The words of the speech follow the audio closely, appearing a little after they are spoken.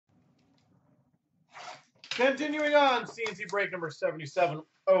Continuing on, CNC break number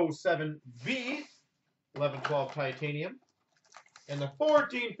 7707B, 1112 titanium, and the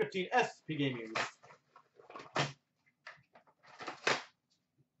 1415 SP Gaming.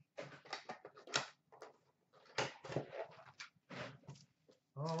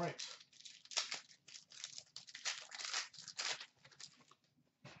 All right.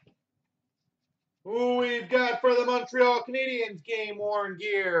 Who we've got for the Montreal Canadiens game worn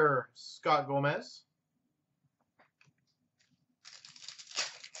gear, Scott Gomez.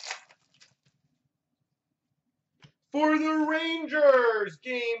 For the Rangers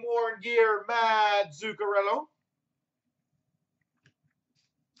game worn gear, Matt Zuccarello.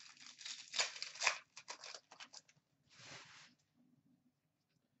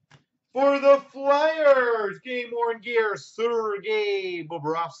 For the Flyers game worn gear, Sergei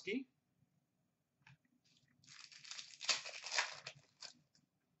Bobrovsky.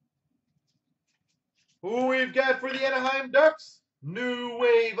 Who we've got for the Anaheim Ducks? New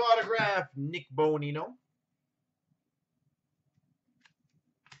Wave autograph, Nick Bonino.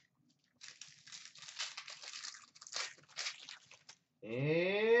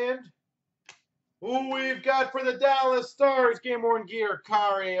 And who we've got for the Dallas Stars game worn gear,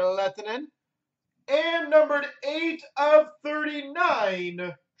 Kari Lehtinen. And numbered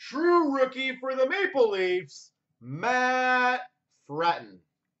 8/39, true rookie for the Maple Leafs, Matt Fratton.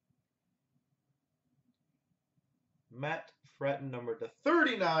 Matt Fratton, numbered to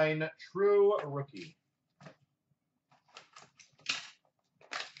 39, true rookie.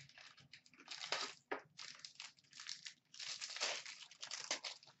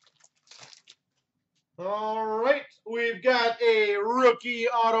 All right, we've got a rookie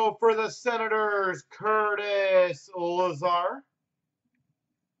auto for the Senators, Curtis Lazar.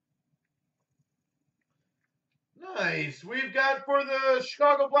 Nice. We've got for the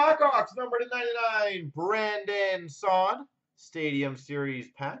Chicago Blackhawks, number to 99, Brandon Saad. Stadium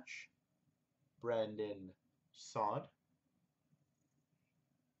Series patch. Brandon Saad.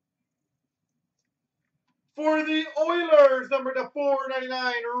 For the Oilers, number to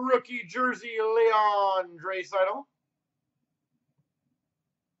 499, rookie jersey, Leon Draisaitl.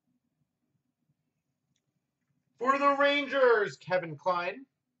 For the Rangers, Kevin Klein.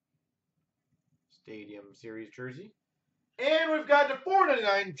 Stadium Series jersey. And we've got to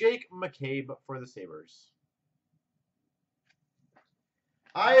 499, Jake McCabe for the Sabres.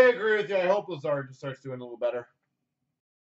 I agree with you. I hope Lazard just starts doing a little better.